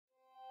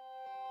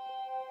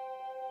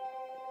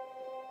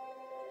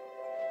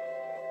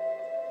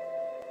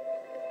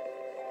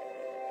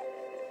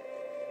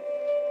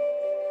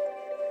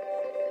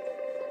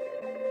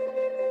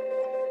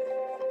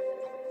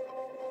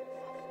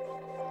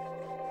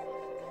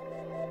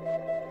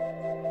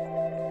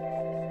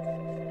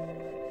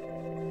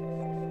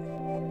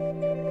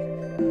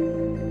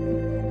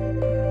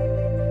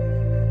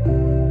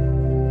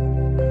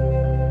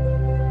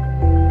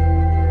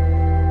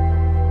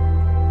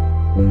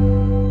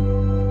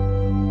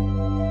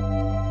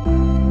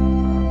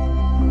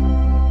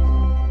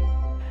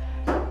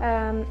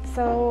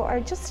I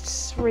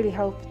just really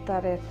hope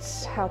that it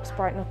helps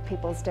brighten up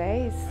people's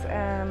days.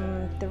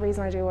 The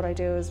reason I do what I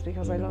do is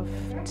because I love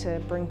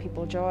to bring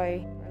people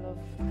joy. I love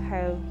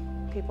how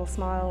people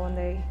smile when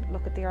they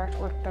look at the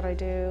artwork that I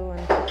do,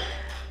 and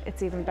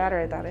it's even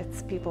better that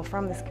it's people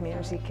from this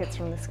community, kids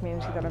from this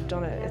community that have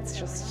done it.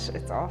 It's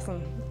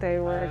awesome. They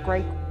were a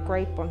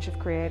great bunch of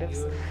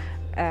creatives.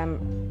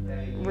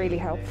 Really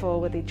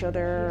helpful with each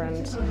other,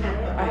 and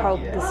I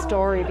hope the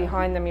story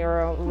behind the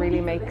mural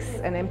really makes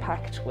an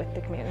impact with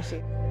the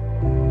community.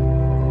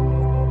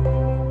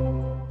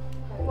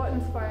 What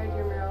inspired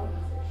your mural?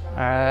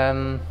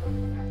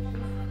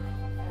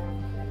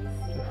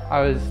 I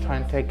was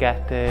trying to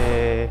get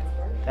the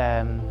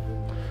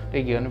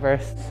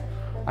universe.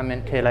 I'm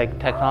into like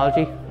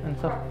technology and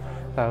stuff,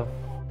 so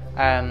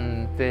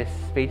the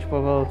speech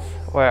bubbles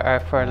are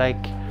for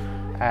like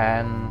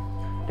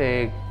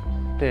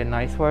the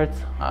nice words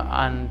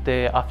and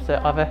the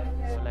opposite of it,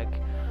 so like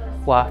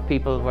what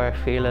people were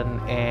feeling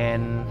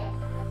in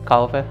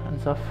COVID and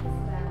stuff,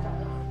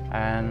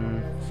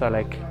 and so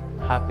like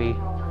happy,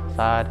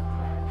 sad,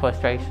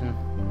 frustration.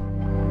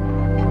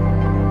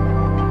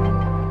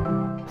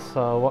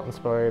 So what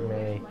inspired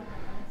me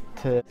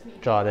to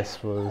draw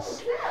this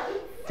was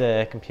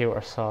the computer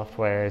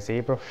software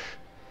ZBrush.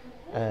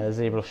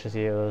 ZBrush is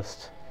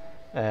used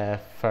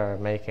for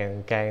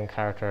making game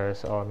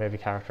characters or movie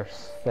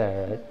characters,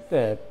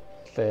 the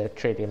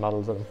 3D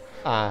models of them.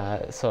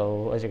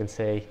 So as you can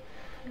see,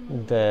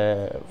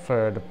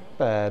 for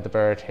the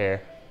bird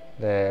here,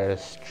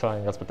 there's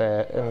triangles, but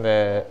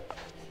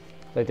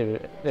they do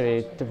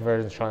different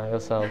versions of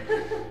triangles. So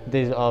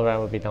these all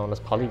around would be known as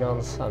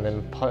polygons, and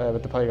then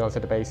the polygons are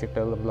the basic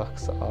building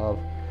blocks of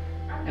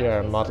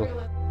your model.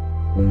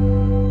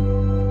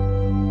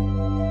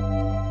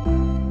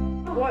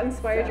 What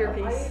inspired your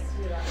piece?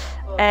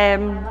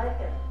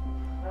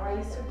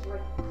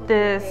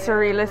 The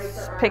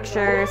surrealist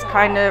pictures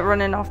kind of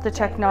running off the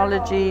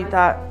technology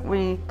that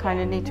we kind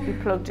of need to be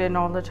plugged in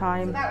all the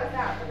time,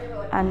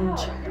 and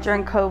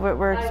during COVID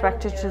we're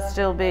expected to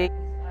still be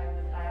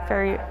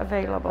very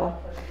available,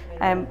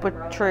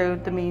 but through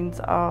the means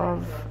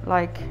of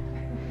like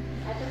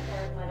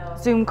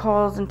Zoom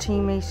calls and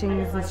team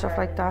meetings and stuff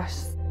like that.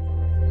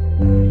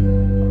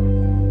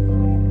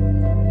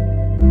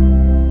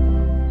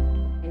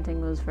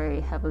 Was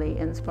very heavily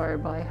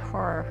inspired by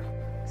horror,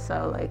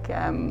 so like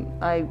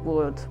I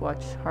would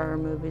watch horror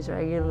movies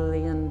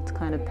regularly and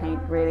kind of paint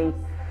really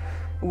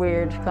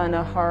weird kind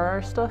of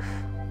horror stuff.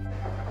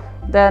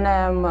 Then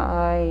I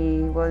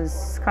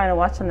was kind of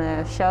watching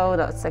a show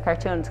that's a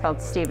cartoon. It's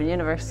called Steven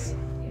Universe.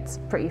 It's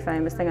a pretty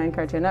famous thing on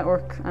Cartoon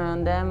Network,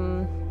 and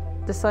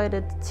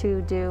decided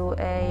to do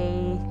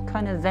a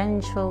kind of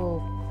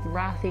vengeful,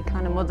 wrathy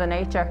kind of Mother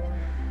Nature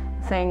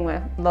thing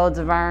with loads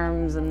of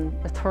arms and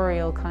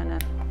ethereal kind of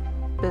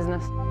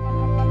business.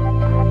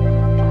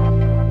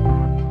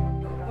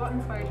 What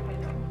inspired your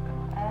painting?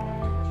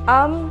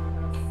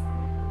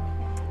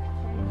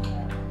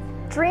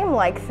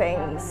 Dreamlike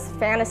things,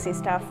 fantasy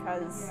stuff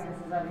has,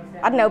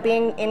 I don't know,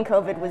 being in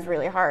COVID was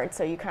really hard,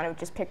 so you kind of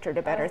just pictured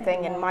a better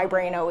thing, and my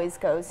brain always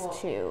goes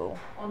to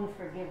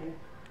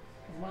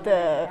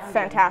the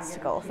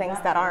fantastical, things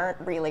that aren't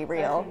really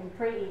real,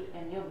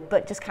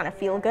 but just kind of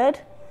feel good.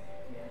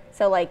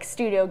 So like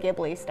Studio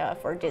Ghibli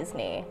stuff or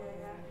Disney.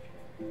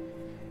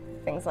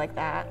 Things like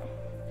that,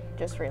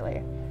 just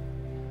really,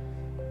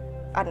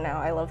 I don't know,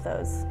 I love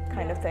those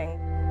kind of things.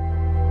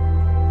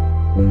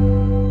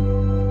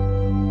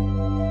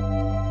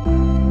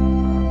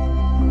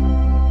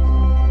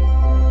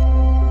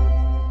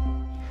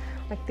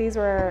 Like these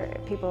were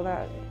people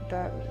that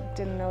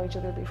didn't know each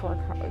other before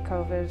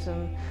COVID,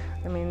 and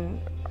I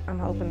mean, I'm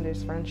hoping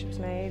there's friendships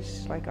made.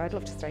 Like I'd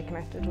love to stay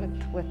connected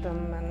with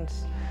them, and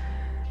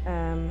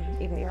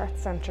even the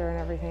Arts Centre and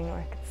everything,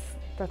 like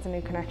that's a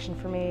new connection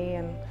for me,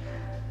 and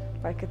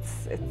like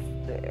it's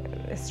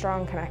a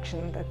strong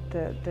connection, that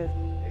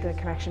the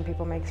connection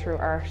people make through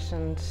art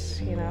and,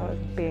 you know,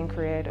 being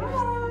creative.